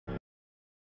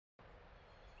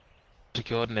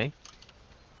secured, me.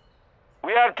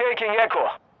 We are taking Echo.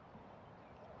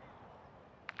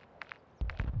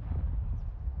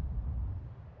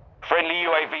 Friendly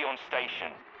UAV on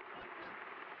station.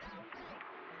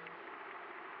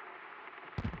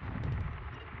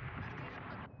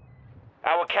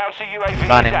 Our counter UAV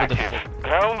Ran is in with the active.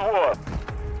 Round 1.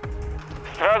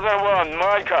 Strasser 1,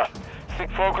 Micah.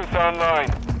 Sick focus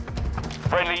online.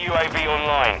 Friendly UAV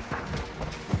online.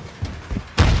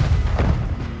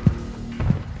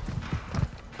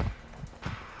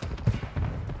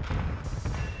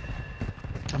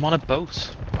 I'm on a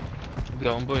boat. We're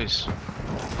going, boys.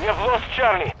 We have lost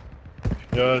Charlie.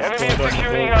 Ja, het Enemy is is gewoon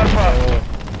securing dan Alpha.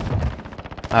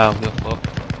 Oh, good fuck.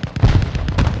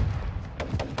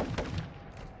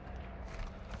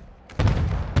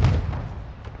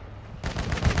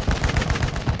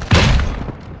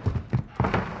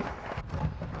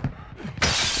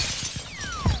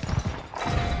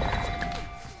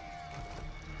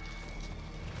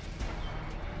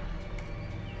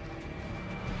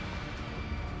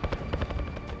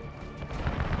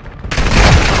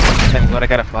 Then we gotta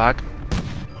get a flag.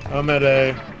 I'm at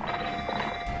A.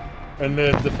 And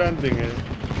defending it.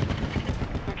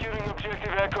 Securing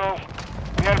objective Echo.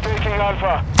 We are taking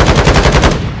Alpha.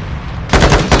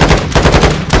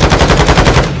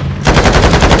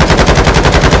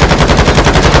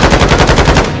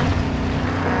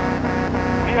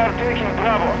 We are taking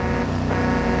Bravo.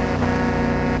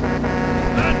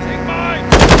 Planting mine!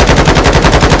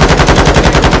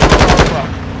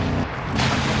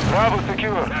 Bravo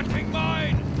secure. Planting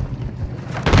mine!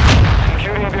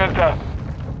 Securing Delta.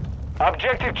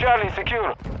 Objective Charlie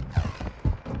secure.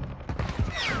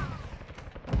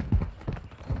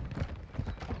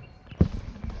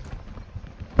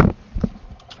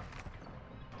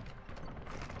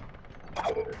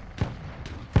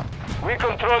 We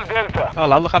control Delta. Oh,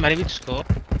 look how many we just scored.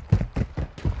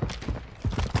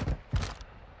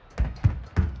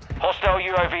 Hostile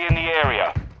UAV in the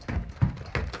area.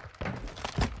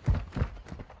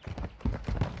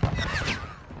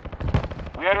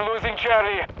 We are losing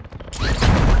Charlie.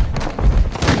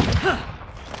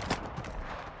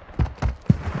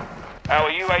 Our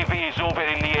UAV is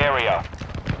orbiting the area.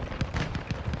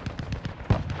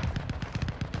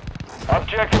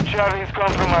 Objective Charlie is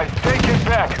compromised. Take it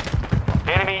back.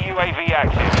 Enemy UAV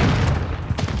active.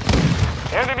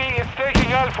 Enemy is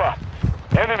taking Alpha.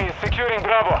 Enemy is securing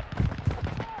Bravo.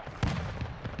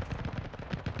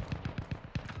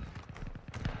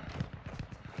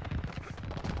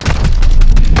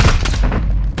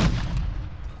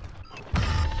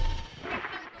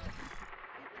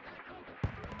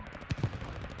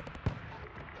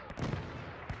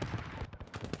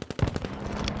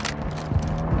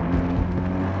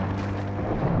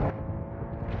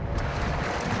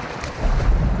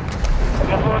 We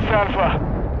have lost Alpha.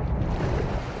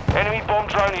 Enemy bomb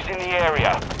drone is in the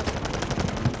area.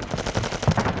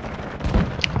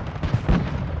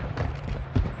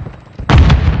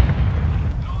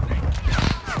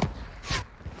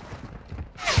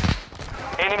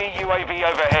 Enemy UAV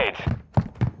overhead.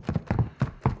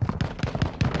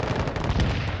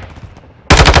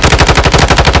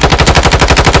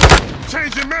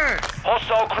 Changing man!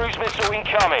 Hostile cruise missile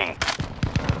incoming.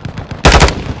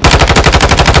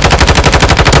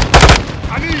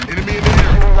 I need enemy in the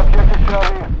area. Objective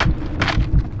Charlie.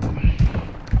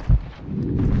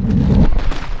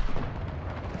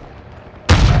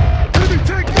 Enemy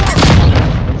take more!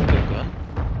 That's a good gun.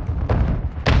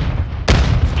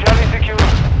 Charlie secure.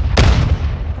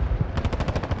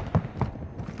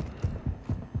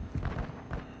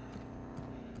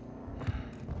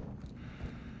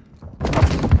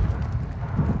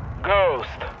 Ghost.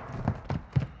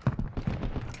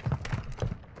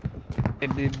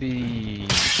 Baby.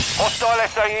 Hostile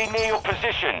SAE near your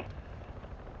position.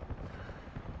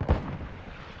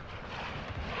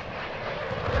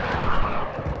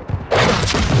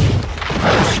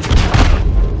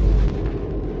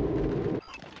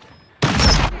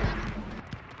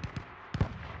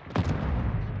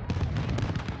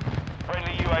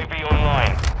 Friendly UAV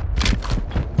online.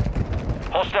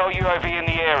 Hostile UAV in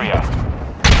the area.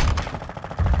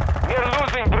 We are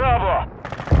losing Bravo.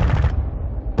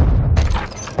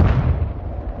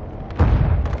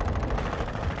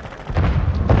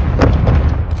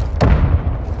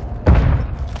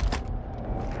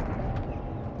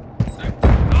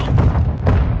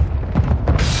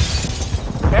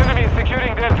 Enemy is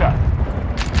securing Delta.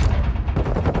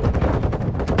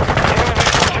 Enemy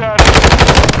is Charlie.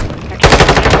 Securing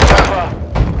Alpha.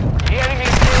 The enemy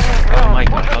is gaining ground. Oh my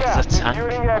god, Push it that's a back. tank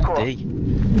Securing Echo. on D.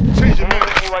 Changing man!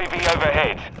 UAV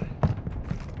overhead.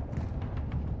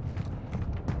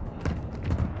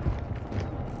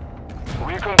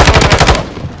 control Echo.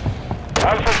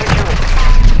 Alpha secure.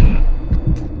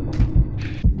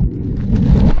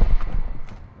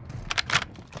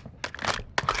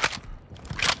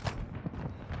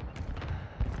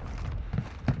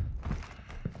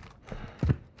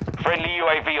 Friendly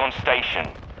UAV on station.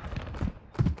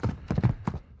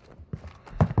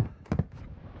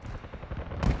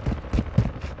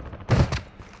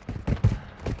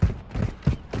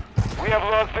 We have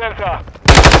lost Delta.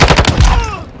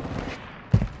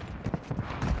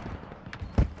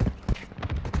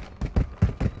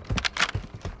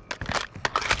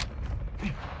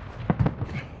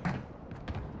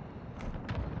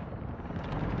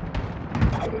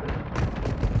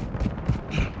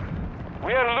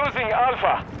 We are losing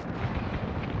Alpha.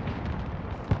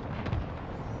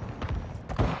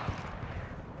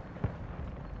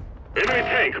 Enemy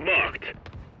tank marked.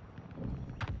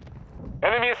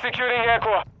 Enemy is securing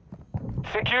Echo.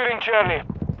 Securing Charlie.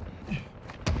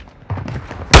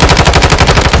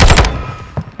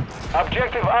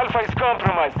 Objective Alpha is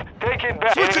compromised. Take it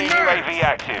back. Switching Enemy mags. UAV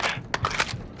active.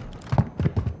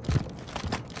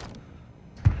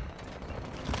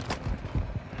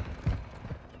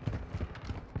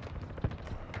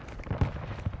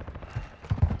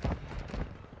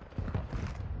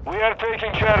 We are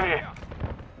taking Charlie.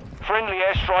 Friendly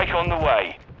airstrike on the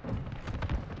way.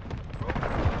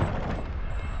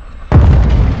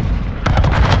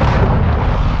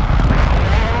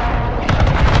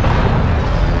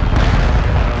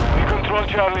 We control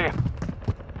Charlie.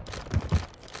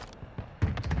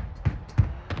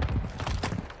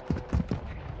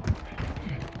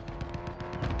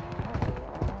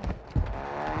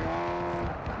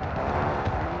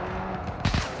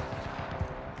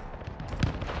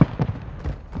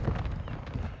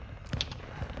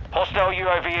 Hostile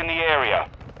UAV in the area.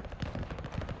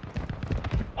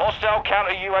 Hostile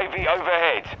counter UAV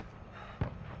overhead.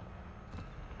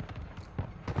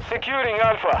 Securing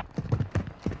Alpha.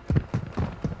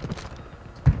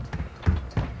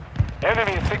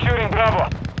 Enemy is securing Bravo.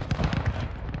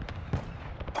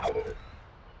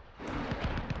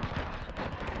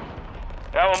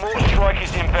 Our mortar strike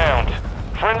is inbound.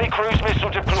 Friendly cruise missile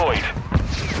deployed.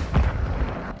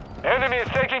 Enemy is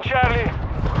taking Charlie.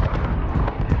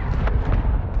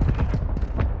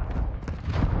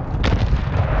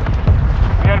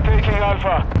 We are taking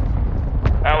Alpha.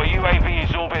 Our UAV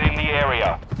is orbiting the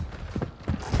area.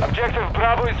 Objective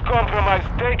Bravo is compromised.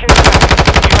 Take it back.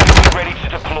 UAV ready to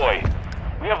deploy.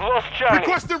 We have lost Charlie.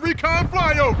 Requesting recon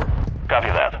flyover. Copy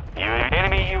that.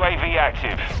 Enemy UAV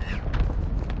active.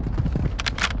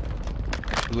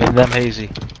 Win them, Hazy.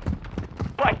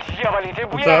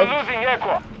 We are losing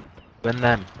Echo. Win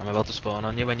them. I'm about to spawn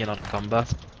on you when you're not in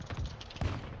combat.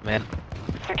 Man.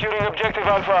 Securing objective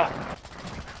Alpha.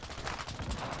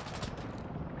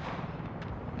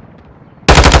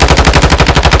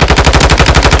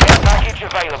 Air package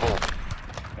available.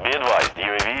 Be advised,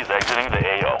 UAV is exiting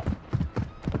the AO.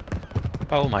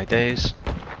 Oh my days.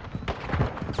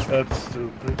 That's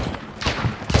stupid.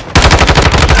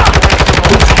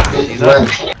 See that?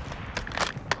 I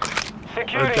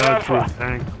Securing died to a Alpha.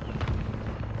 tank.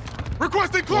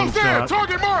 Requesting close One air. shot.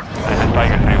 Target mark.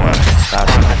 Tiger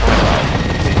 3-1.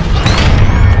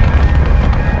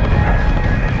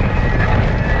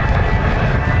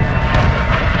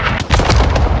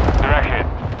 Directed.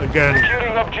 Again.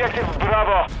 Securing objective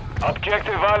Bravo.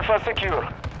 Objective Alpha secure.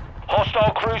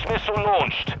 Hostile cruise missile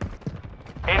launched.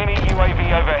 Enemy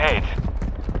UAV overhead.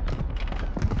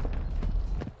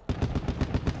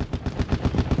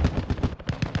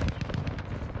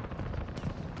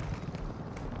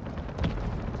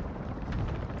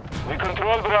 We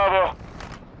control Bravo.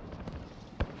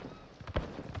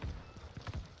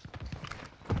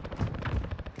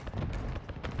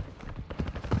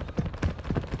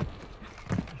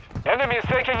 Enemy is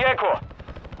taking Echo.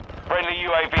 Friendly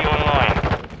UAV online.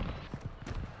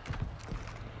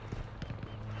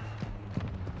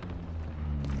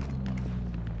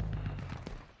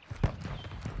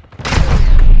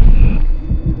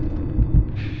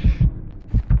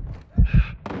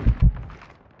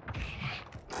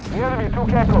 The enemy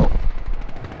took Echo.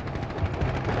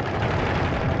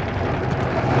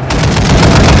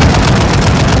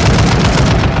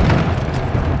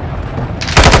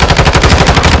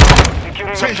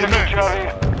 Securing Changing objective mags. Charlie.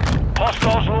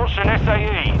 Hostiles launched an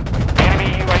SAE. Enemy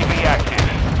UAV active.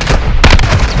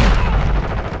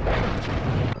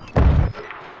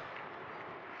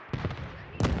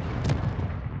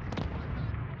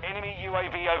 Enemy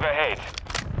UAV overhead.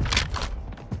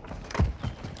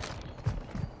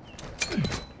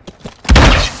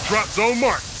 Drop zone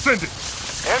mark. Send it.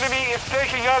 Enemy is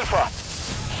taking Alpha.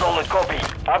 Solid copy.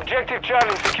 Objective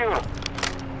Charlie secure.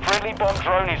 Friendly bomb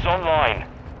drone is online.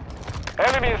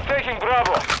 Enemy is taking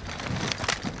Bravo.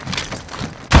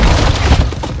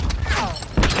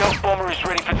 Stealth bomber is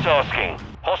ready for tasking.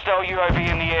 Hostile UAV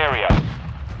in the area.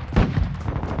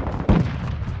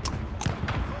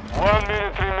 1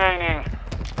 minute remaining.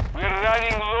 We're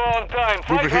running low on time.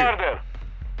 Fight Over here. harder.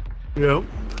 Yep.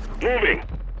 Moving.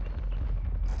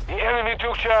 The enemy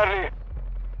took Charlie.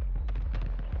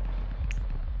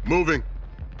 Moving.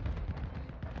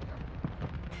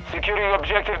 Securing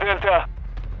objective Delta.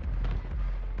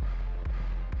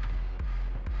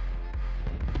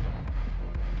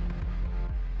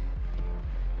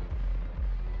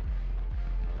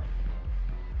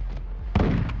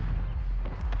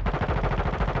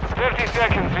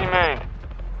 Seconds remain.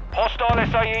 Hostile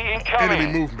SAE incoming.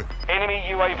 Enemy movement. Enemy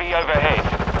UAV overhead.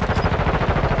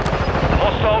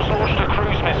 Hostiles launched a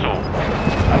cruise missile.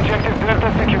 Objective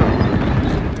Delta secure.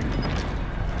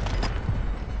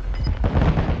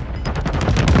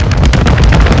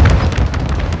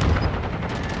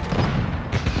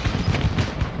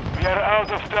 We are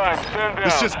out of time. Stand down.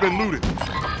 This shit's been looted.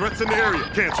 Threats in the area.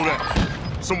 Cancel that.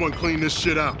 Someone clean this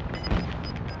shit out.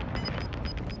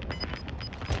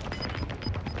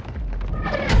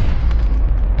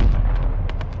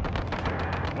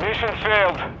 Mission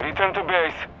failed. Return to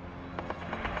base.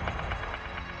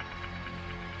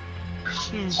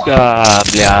 Да,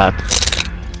 блядь.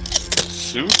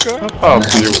 Suka? Up,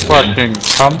 you fucking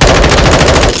cunt.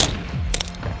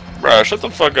 Bruh, shut the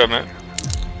fuck up, man.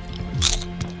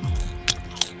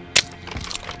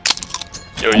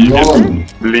 Yo, you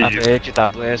just leave. Vabbè,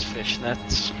 that where's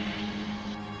fishnets?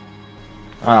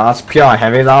 That's pure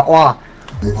heavy, that one.